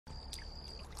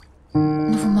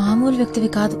నువ్వు మామూలు వ్యక్తివి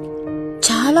కాదు,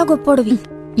 చాలా గొప్పోడివి.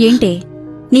 ఏంటే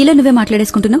నీలో నువ్వే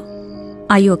మాట్లాడేసుకుంటున్నావు?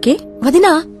 I okay?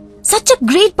 వదినా, such a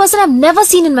great person I've never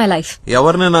seen in my life.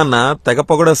 ఎవరిని నాన్న తెగ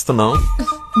పొగడేస్తున్నావు?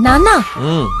 నాన్న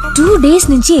 2 days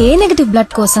నుంచి ఏ నెగటివ్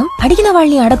బ్లడ్ కోసం అడిగిన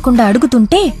వాళ్ళని అడగకుండా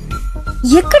అడుగుతుంటే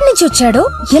ఎక్కడి నుంచి వచ్చాడో,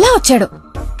 ఎలా వచ్చాడో,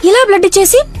 ఇలా బ్లడ్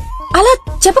ఇచ్చేసి అలా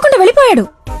చెప్పకుండా వెళ్ళిపోయాడు.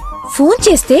 ఫోన్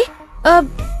చేస్తే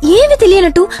ఏమి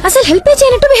తెలియనట్టు, అసలు హెల్ప్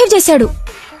చేయనట్టు బిహేవ్ చేశాడు.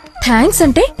 థ్యాంక్స్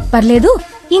అంటే పర్లేదు,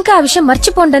 ఇంకా ఆ విషయం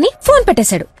మర్చిపోండని ఫోన్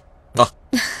పెట్టేశాడు.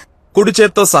 కుడి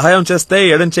చేత్తో సహాయం చేస్తే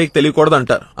ఎడం చేయికి తెలియకూడదు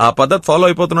అంటారు. ఆ పద్ధతి ఫాలో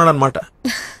అయిపోతున్నాడు అనమాట.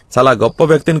 చాలా గొప్ప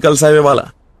వ్యక్తిని కలిసావే వాళ్ళ.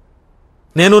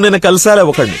 నేను నిన్న కలిసాలే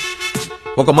ఒకడిని.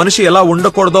 ఒక మనిషి ఎలా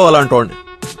ఉండకూడదో అలాంటి వాడిని.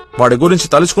 వాడి గురించి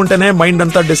తలుచుకుంటేనే మైండ్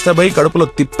అంతా డిస్టర్బ్ అయ్యి కడుపులో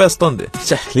తిప్పేస్తోంది.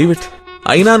 Leave it.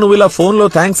 అయినా నువ్వు ఇలా ఫోన్ లో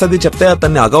థ్యాంక్స్ అది చెప్తే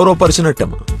అతన్ని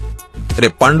అగౌరవపరిచినట్టేమో.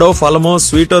 రేపు పండో ఫలమో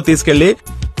స్వీటో తీసుకెళ్లి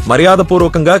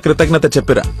మర్యాదపూర్వకంగా కృతజ్ఞత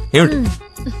చెప్పిరా. ఏమిటి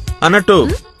అన్నట్టు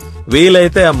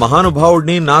వీలైతే ఆ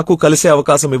మహానుభావుడిని నాకు కలిసే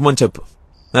అవకాశం ఇవ్వమని చెప్పు.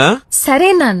 సరే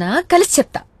నాన్న, కలిసి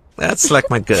చెప్తా. That's like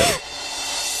my girl.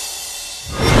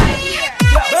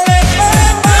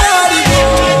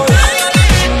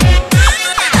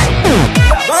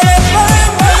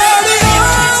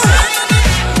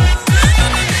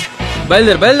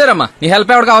 బయలుదేరమ్మా, నీ హెల్ప్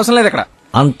ఎవరికి అవసరం లేదు ఇక్కడ.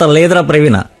 అంత లేదురా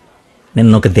ప్రవీణ,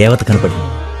 నిన్న ఒక దేవత కనపడి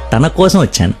తన కోసం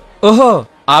వచ్చాను. ఓహో,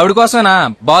 ఆవిడ కోసమేనా?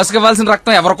 బాస్కి ఇవ్వాల్సిన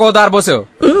రక్తం ఎవరికో దారిపోసావు.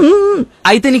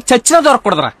 అయితే నీకు చచ్చినా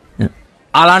దొరకకూడదురా.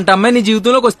 అలాంటి అమ్మాయి నీ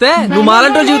జీవితంలోకి వస్తే నువ్వు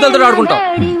మాలంటి జీవితాలతో ఆడుకుంటావు.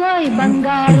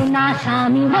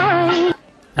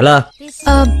 హలో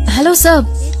హలో సార్,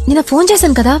 నిన్న ఫోన్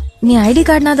చేశాను కదా, మీ ఐడి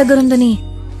కార్డ్ నా దగ్గర ఉందని.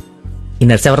 ఈ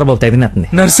నర్స్ ఎవరా బాబు తగినట్టుంది?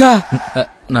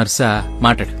 నర్సా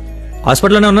మాట్లాడు.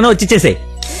 హాస్పిటల్లోనే ఉన్నాను, వచ్చి ఇచ్చేసేయ్.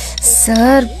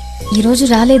 సార్ ఈరోజు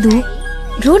రాలేదు.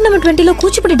 Road number 20లో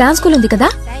Kuchipudi dance school ఉంది కదా,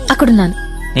 అక్కడున్నాను.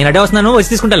 నేను అడే వస్తున్నాను, వచ్చి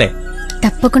తీసుకుంటాలే.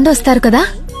 తప్పకుండా వస్తారు కదా?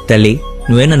 తల్లి,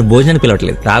 నువ్వే నన్ను భోజనానికి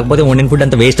పిలవట్లేదు. రాకపోతే వండిన ఫుడ్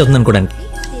అంత వేస్ట్ అవుతుంది అనుకోడానికి.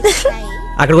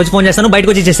 అక్కడికి వచ్చి ఫోన్ చేస్తాను, బయటకు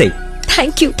వచ్చి ఇచ్చేసేయ్.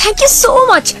 Thank you so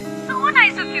much.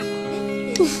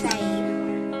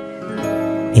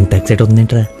 ఇంత ఎక్సైట్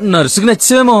అవుతుందేంట్రా? నర్సుకి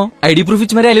నచ్చేమో, ఐడి ప్రూఫ్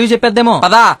ఇచ్చి మరీ అలివి చెప్పేద్దేమో.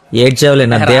 పదా ఏడ్చేవలే,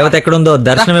 నా దేవత ఎక్కడుందో,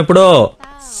 దర్శనం ఎప్పుడో.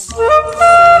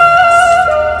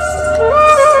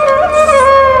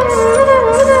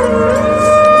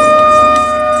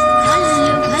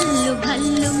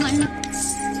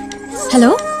 హలో,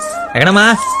 ఎక్కడమ్మా?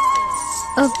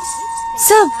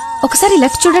 సార్ ఒకసారి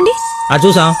లెఫ్ట్ చూడండి.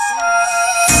 చూసాం.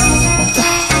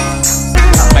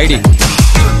 ఐడి.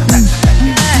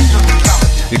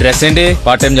 ఈ డ్రెస్ ఏంటి?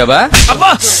 పార్ట్ టైం జాబా?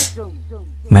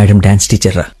 మేడం డాన్స్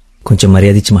టీచర్ రా, కొంచెం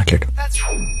మర్యాద ఇచ్చి మాట్లాడు.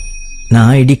 నా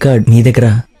ఐడి కార్డ్ నీ దగ్గర.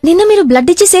 నిన్న మీరు బ్లడ్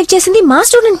ఇచ్చి సేవ్ చేసింది మా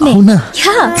స్టూడెంట్ నే.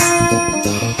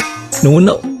 నువ్వు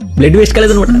బ్లడ్ వేస్ట్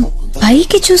కాలేదు అనమాట.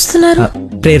 పైకి చూస్తున్నారు.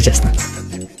 ప్రేయర్ చేస్తున్నా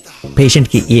పేషెంట్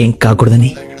కి ఏం కాకూడదని.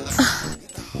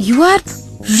 You are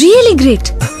really great.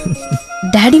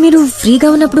 Daddy మీరు ఫ్రీగా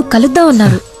ఉన్నప్పుడు కలుద్దాం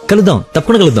అన్నారు. కలుద్దాం,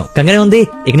 తప్పకుండా కలుద్దాం. కంగానే ఉంది,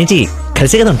 ఇక నుంచి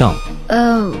కలిసే కదా ఉంటాం.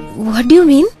 What do you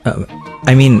mean?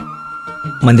 I mean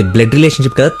మనది బ్లడ్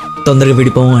రిలేషన్షిప్ కదా, తొందరగా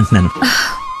విడిపోము అంటున్నాను.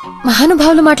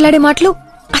 మహానుభావులు మాట్లాడే మాటలు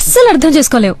అస్సలు అర్థం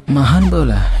చేసుకోలేవు.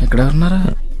 మహానుభావులా? ఎక్కడ ఉన్నారా?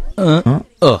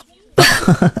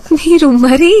 మీరు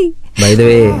మరి. By the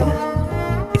way,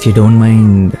 if you don't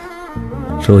mind,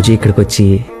 రోజు ఇక్కడికి వచ్చి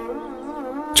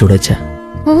చూడొచ్చా?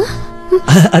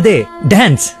 అదే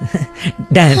dance.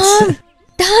 Dance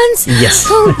dance.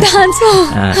 Dance.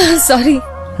 Sorry,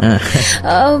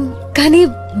 కానీ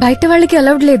బయట వాళ్ళకి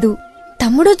అలౌడ్ లేదు.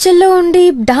 తమ్ముడు చెల్లో ఉండి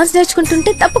డాన్స్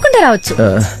నేర్చుకుంటుంటే తప్పకుండా రావచ్చు.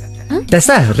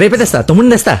 తెస్తా, రేపే తెస్తా,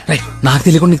 తమ్ముడిని తెస్తా. నాకు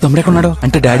తెలియకుండా నీకు తమ్ముడు ఎక్కడున్నాడు?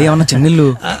 అంటే డాడీ ఏమన్నా చెన్నెళ్ళు?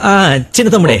 చిన్న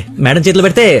తమ్ముడే, మేడం చేతిలో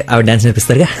పెడితే ఆవిడ డాన్స్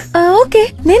నేర్పిస్తారుగా. ఓకే,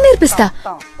 నేను నేర్పిస్తా.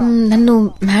 నన్ను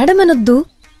మేడం అనొద్దు,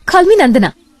 కాల్ మీ నందన.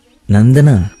 నందన,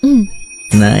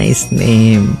 నైస్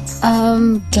నేమ్.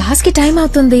 క్లాస్ కి టైం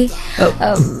అవుతుంది,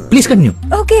 ప్లీజ్ కంటిన్యూ.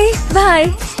 Okay bye.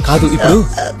 కాదు, ఇప్పుడు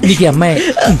నీకు అమ్మాయి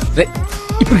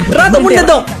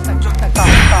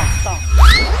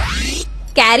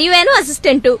carry van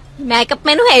assistant, makeup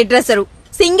menu hair dresser,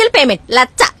 single payment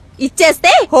 1,00,000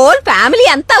 ఇచ్చేస్తే హోల్ ఫ్యామిలీ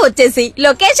అంతా వచ్చేసి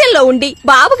లొకేషన్ లో ఉండి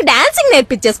బాబుకి డాన్సింగ్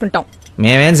నేర్పించేసుకుంటాం.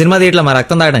 మేమేం సినిమా తీయట్లా, మా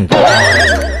రక్తం తాగడానికి.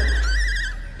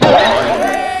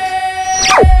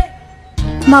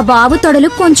 మా బాబు తొడలు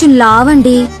కొంచెం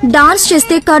లావండి. డాన్స్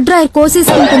చేస్తే కడ్రాయర్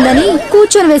కోసేసుకుంటుందని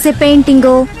కూర్చొని వేసే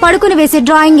పెయింటింగ్, పడుకుని వేసే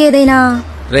డ్రాయింగ్ ఏదైనా.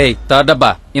 రే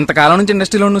తాడబ్బా, ఇంతకాలం నుంచి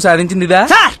ఇండస్ట్రీలో నువ్వు సాధించిందిదా?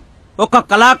 ఒక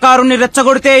కళాకారుని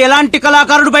రెచ్చగొడితే ఎలాంటి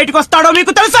కళాకారుడు బయటకు వస్తాడో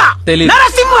మీకు తెలుసా? తెలీదు.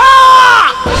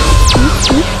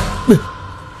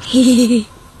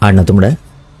 ఆడిన తమ్ముడా?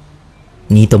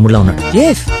 నీ తమ్ముడులా ఉన్నాడు.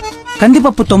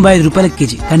 కందిపప్పు 95 రూపాయల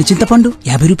కేజీ, కానీ చింతపండు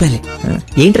 50 రూపాయలే.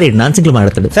 ఏంటి రేట్ నాన్ సింగ్లు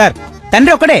మాట్లాడతాడు? సార్,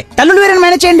 తండ్రి ఒక్కడే, తల్లులు వేరే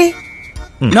మేనేజ్ చేయండి.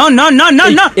 No no no no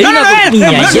no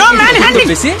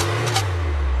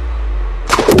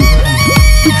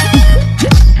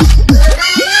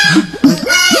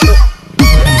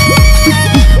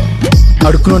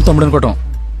అడుక్కున్నాడు తమ్ముడు అనుకోవటం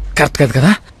కరెక్ట్ కాదు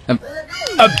కదా.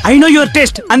 ఐ నో యువర్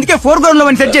టేస్ట్, అందుకే 4 గ్రౌండ్ లో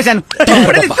సెట్ చేశాను.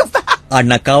 ఆడు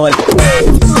నాకు కావాలి.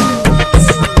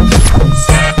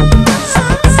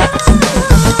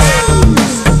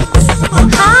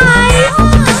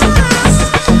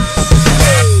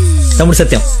 తమ్ముడు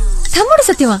సత్యం. తమ్ముడు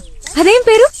సత్యమా? అదేం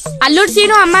పేరు? అల్లుడు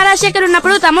సీను అమ్మ రాజశేఖర్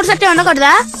ఉన్నప్పుడు తమ్ముడు సత్యం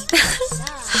ఉండకూడదా?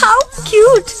 How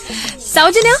cute.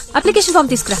 Soujanya, application form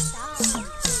తీసుకురా.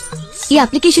 ఈ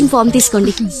అప్లికేషన్ ఫామ్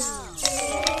తీసుకోండి.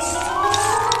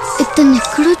 ఇతను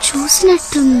ఎక్కడో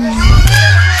చూసినట్టుంది.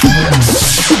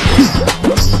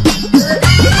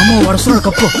 అమ్మో వరుసలు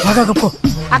కప్పు, బాగా కప్పు.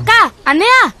 అక్క,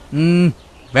 అన్నయ్య,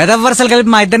 వెదవరసలు కలిపి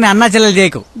మా ఇద్దరిని అన్నా చెల్లెలు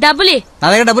చేయకు. డబ్బులి. నా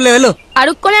దగ్గర డబ్బులు వెళ్ళు.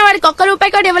 అడుక్కునే వాడికి ₹1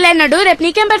 కూడా ఇవ్వలేన్నాడు. రేపు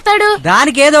నీకేం పెడతాడు?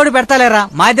 దానికి ఏదో ఒకటి పెడతాలేరా,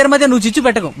 మా ఇద్దరి మధ్య నువ్వు చిచ్చు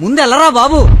పెట్టకు. ముందు వెళ్ళరా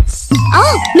బాబు.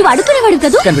 నువ్వు అడుక్కునేవాడు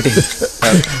కదా.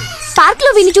 పార్క్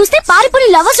లో విని చూస్తే పారిపోయి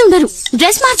లవర్స్ ఉండరు.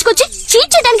 డ్రెస్ మార్చుకొచ్చి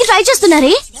చీట్ చేయడానికి ట్రై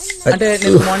చేస్తున్నారే. అంటే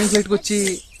నేను మార్నింగ్ ఫ్లైట్ కి వచ్చి.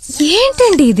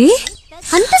 ఏంటండి ఇది?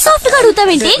 అంత సాఫ్ట్ గా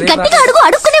అడుగుతావేంటి? గట్టిగా అడుగు.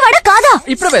 అడుక్కునేవాడా కాదా?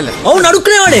 ఇప్పుడు వెళ్ళాను. అవును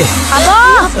అడుక్కునేవాడే. అబ్బో,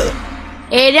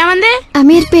 ఏరియా మంది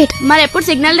అమీర్పేట్. మరి ఎప్పుడు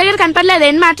సిగ్నల్ దగ్గర కనపడలేదు.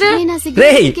 ఏం మ్యాటర్?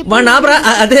 రేయ్ వాడు నాబ్రా,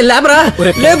 అదే లేబరా,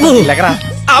 లేపు.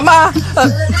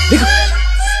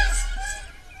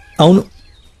 అవును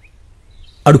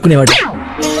అడుక్కునేవాడు,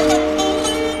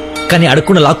 కానీ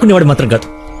అడుక్కున్న లాక్కునేవాడు మాత్రం కాదు.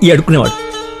 ఈ అడుక్కునేవాడు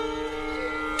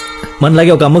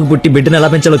మనలాగే ఒక అమ్మకు పుట్టి బిడ్డను ఎలా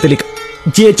పెంచాలో తెలియక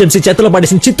జిహెచ్ఎంసీ చేతిలో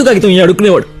పడేసిన చిత్తు కాగితం ఈ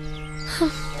అడుక్కునేవాడు.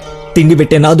 తిండి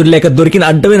పెట్టే నాదుడు లేక దొరికిన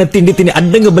అడ్డమైన తిండి తిని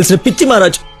అడ్డంగా బలిసిన పిచ్చి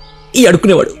మహారాజు ఈ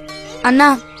అడుక్కునేవాడు. అన్నా,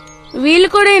 వీళ్ళు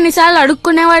కూడా ఎన్నిసార్లు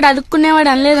అడుక్కునేవాడు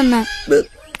అనలేదన్నా.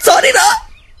 సారీరా,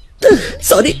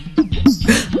 సారీ.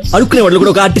 అడుక్కునేవాడు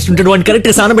కూడా ఒక ఆర్టిస్ట్ ఉంటాడు. వాడిని కరెక్ట్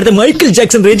గా సాన పెడితే మైకేల్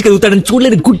జాక్సన్ రేంజ్ కలుగుతాడని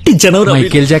చూడలేని గుట్టి జనవరం.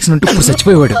 మైకేల్ జాక్సన్ ఉంటే ఇప్పుడు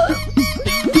చచ్చిపోయేవాడు.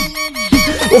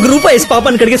 ₹1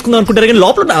 పాపాన్ని కడిగేసుకుందాం అనుకుంటారు కానీ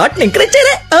లోపల ఉన్న ఆర్ట్ని ఎంకరేజ్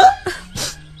చేయలే.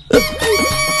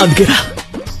 అందుకేరా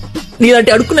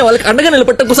నీలాంటి అడుక్కునే వాళ్ళకి అండగా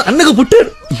నిలబట్టడం కోసం అండగా పుట్టారు.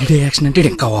 ఈడే యాక్షన్ అంటే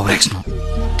ఇంకా ఓవర్ యాక్షన్.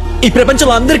 ఈ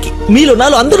ప్రపంచంలో అందరికి, మీలో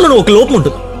నాలో అందరిలోనూ ఒక లోపం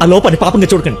ఉంటుంది. ఆ లోపాన్ని పాపంగా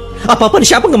చూడకండి, ఆ పాపాన్ని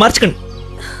శాపంగా మార్చకండి.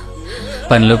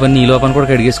 పనిలో పని నీ లోపల కూడా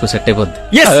కడిగేసుకో, సెట్ అయిపోద్ది.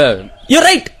 You're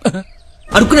right.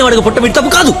 అడుక్కునేవాడిగా పుట్ట వీడి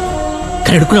తప్పు కాదు,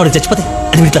 కానీ అడుక్కునేవాడికి చచ్చిపోతే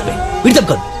అది వీడి తప్పే. వీడి తప్పు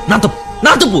కాదు, నా తప్పు,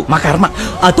 నా తప్పు, మా కర్మ.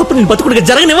 ఆ తప్పు నేను బతుకుడిగా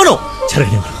జరగనివ్వను.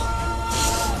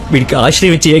 వీడికి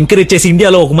ఆశ్రయం ఇచ్చి ఎంకరేజ్ చేసి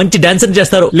ఇండియాలో ఒక మంచి డాన్సర్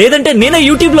చేస్తారు, లేదంటే నేనే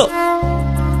యూట్యూబ్ లో.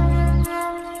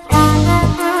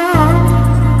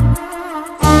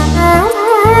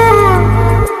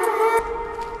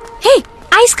 హే,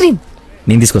 ఐస్ క్రీమ్.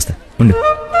 నేను తీసుకొస్తా ఉండు.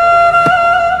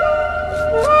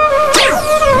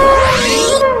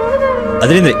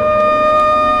 అదేంద్రి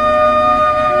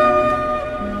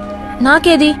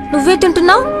నాకేది? నువ్వే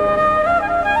తింటున్నావు.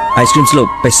 ఐస్ క్రీమ్స్ లో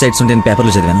పెస్టిసైడ్స్ ఉంటాయని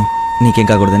పేపర్లో చదివాను. నీకేం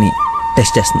కాకూడదని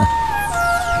టెస్ట్ చేస్తున్నా.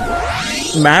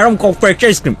 మేడం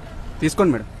ఐస్ క్రీమ్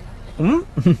తీసుకోండి మేడం.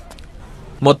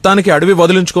 మొత్తానికి అడవి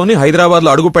వదిలించుకొని హైదరాబాద్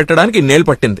లో అడుగు పెట్టడానికి నేలు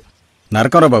పట్టింది.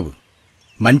 నరకరా బాబు,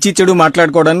 మంచి చెడు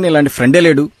మాట్లాడుకోవడానికి ఇలాంటి ఫ్రెండే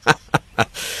లేడు.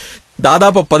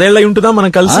 దాదాపు 10 ఏళ్ళై ఉంటుందా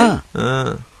మనం కలిసి.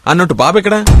 అన్నట్టు బాబు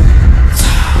ఎక్కడా?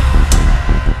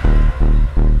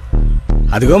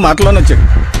 అదిగో మాటలోనే వచ్చాడు.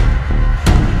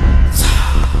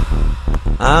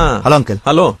 Hello uncle.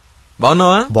 హలో,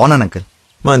 బాగున్నావా? బాగున్నాను అంకుల్.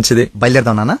 మంచిది.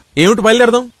 బయలుదేరదాం నాన్న. ఏమిటి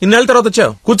బయలుదేరదాం? ఇన్నేళ్ళ తర్వాత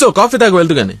వచ్చావు. కూర్చో, కాఫీ తాగు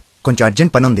వెళ్తూ గాని. కొంచెం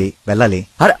అర్జెంట్ పని ఉంది, వెళ్ళాలి.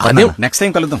 నెక్స్ట్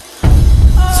టైం కలుద్దాం.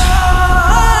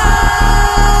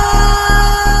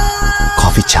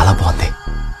 కాఫీ చాలా బాగుంది.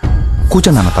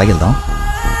 కూర్చో నాన్న, తాగిద్దాం.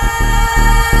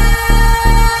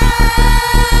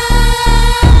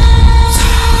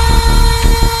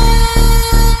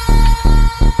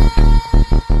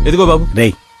 ఎదిగో బాబు.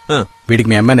 రేయ్, వీడికి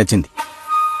మీ అమ్మాయి నచ్చింది.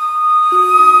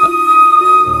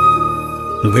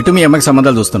 నువ్వెటు మీ అమ్మాయికి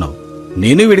సంబంధాలు చూస్తున్నావు,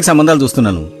 నేను వీడికి సంబంధాలు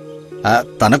చూస్తున్నాను.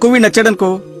 తనకు వీడు నచ్చాడనుకో,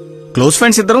 క్లోజ్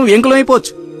ఫ్రెండ్స్ ఇద్దరం ఏంకులం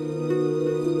అయిపోవచ్చు.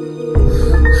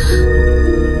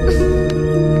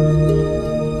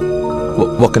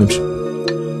 ఒక్క నిమిషం.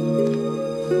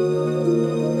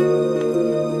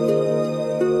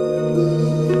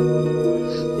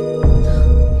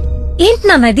 ఏంటి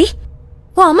నాన్న ఇది?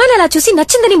 ఓ అమ్మాయిని అలా చూసి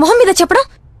నచ్చిందని మొహం మీద చెప్పడం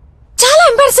చాలా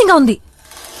ఎంబారసింగ్ గా ఉంది.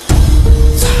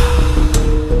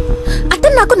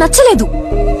 అతను నాకు నచ్చలేదు.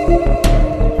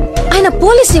 ఆయన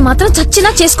పోలీసుని మాత్రం చచ్చినా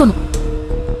చేసుకోను.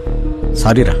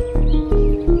 సారీరా,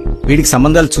 వీడికి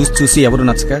సంబంధాలు చూసి చూసి ఎవరు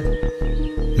నచ్చక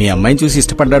మీ అమ్మాయిని చూసి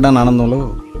ఇష్టపడ్డాడని ఆనందంలో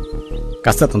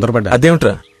కాస్త తొందరపడ్డా.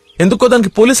 అదేమిట్రా, ఎందుకో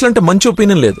దానికి పోలీసులు అంటే మంచి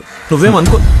ఒపీనియన్ లేదు.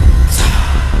 నువ్వేమనుకో.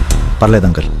 పర్లేదు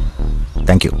అంకుల్,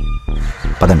 థ్యాంక్ యూ.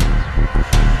 పదండి.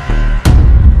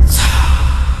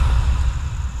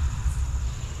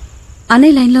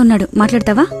 అన్నయ్య లైన్ లో ఉన్నాడు,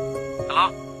 మాట్లాడతావా?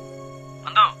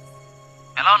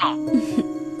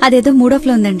 అదేదో మూడ్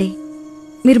లో ఉందండి,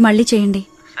 మీరు మళ్ళీ చేయండి.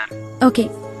 ఓకే,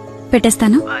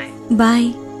 పెట్టేస్తాను. బాయ్.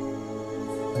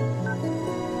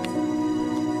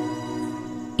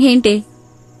 ఏంటి,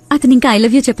 అతను ఇంకా ఐ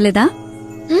లవ్ యూ చెప్పలేదా?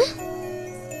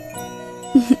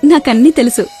 నాకన్నీ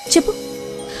తెలుసు, చెప్పు.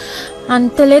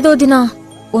 అంత లేదు వదినా,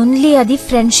 ఓన్లీ అది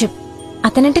ఫ్రెండ్షిప్.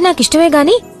 అతనంటే నాకు ఇష్టమే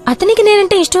గాని అతనికి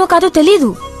నేనంటే ఇష్టమో కాదో తెలీదు.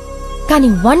 కానీ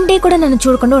వన్ డే కూడా నన్ను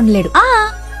చూడకుండా ఉండలేడు.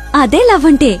 అదే లవ్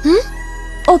అంటే.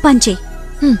 ఓ పంచే,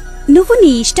 నువ్వు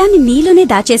నీ ఇష్టాన్ని నీలోనే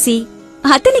దాచేసి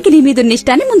అతనికి నీ మీదున్న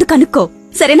ఇష్టాన్ని ముందు కనుక్కో,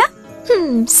 సరేనా?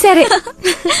 సరే.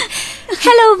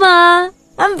 హలో మా,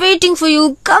 I'm waiting for you,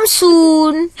 come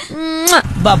soon.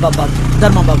 బాబా బాబు,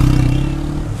 ధర్మం బాబు.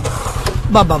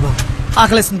 బాబా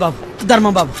ఆకలేస్తుంది బాబు.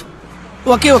 ధర్మం బాబు,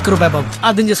 ఒకే ₹1 బాబు,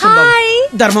 అర్థం చేసుకోండి బాబు.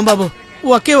 ధర్మం బాబు,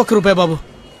 ఒకే ₹1 బాబు.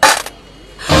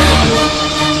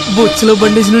 బొచ్చులో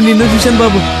బండేసి నిన్ను చూశాను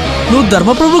బాబు. నువ్వు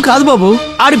ధర్మప్రభు కాదు బాబు,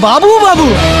 ఆడి బాబు బాబు.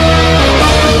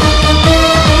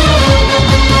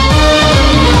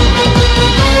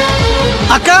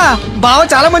 అక్క, బావ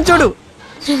చాలా మంచోడు.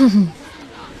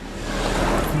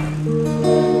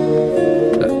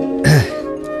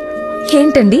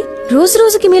 ఏంటండి రోజు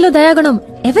రోజుకి మీలో దయాగుణం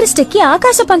ఎవరెస్ట్ ఎక్కి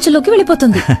ఆకాశ పంచులోకి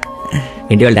వెళ్ళిపోతుంది.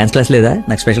 ఏంటి వాళ్ళు డాన్స్ క్లాస్ లేదా?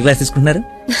 నాకు స్పెషల్ క్లాస్ తీసుకుంటున్నారు.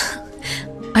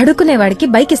 అడుక్కునేవాడికి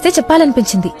బైక్ ఇస్తే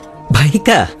చెప్పాలనిపించింది.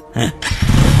 బైకా?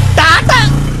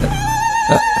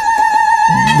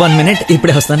 1 minute,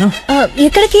 ఇప్పుడే వస్తాను.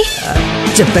 ఎక్కడికి?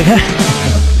 చెప్తాగా.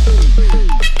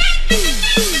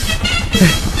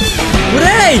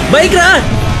 బైక్ రా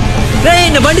రే,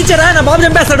 నా బండి ఇచ్చారా, నా బాబు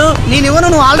చంపేస్తాడు. నేనివ్వను,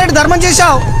 నువ్వు ఆల్రెడీ ధర్మం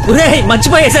చేశావు.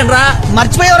 మర్చిపోయేసాను రా.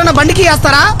 మర్చిపోయేవరన్నా బండికి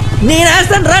వేస్తారా? నేను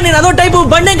వేస్తాను రా, నేను అదో టైపు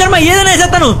బండి కర్మ, ఏదైనా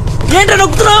వేసేస్తాను. ఏంటో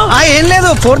నొక్కుతున్నావు? ఏం లేదు,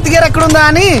 4th గేర్ ఎక్కడుందా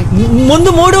అని. ముందు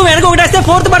 3 వెనక 1 వేస్తే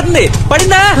 4th పడుతుంది.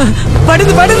 పడిందా?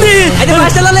 పడింది. అది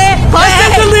ఫాస్ట్ వెళ్ళాలి.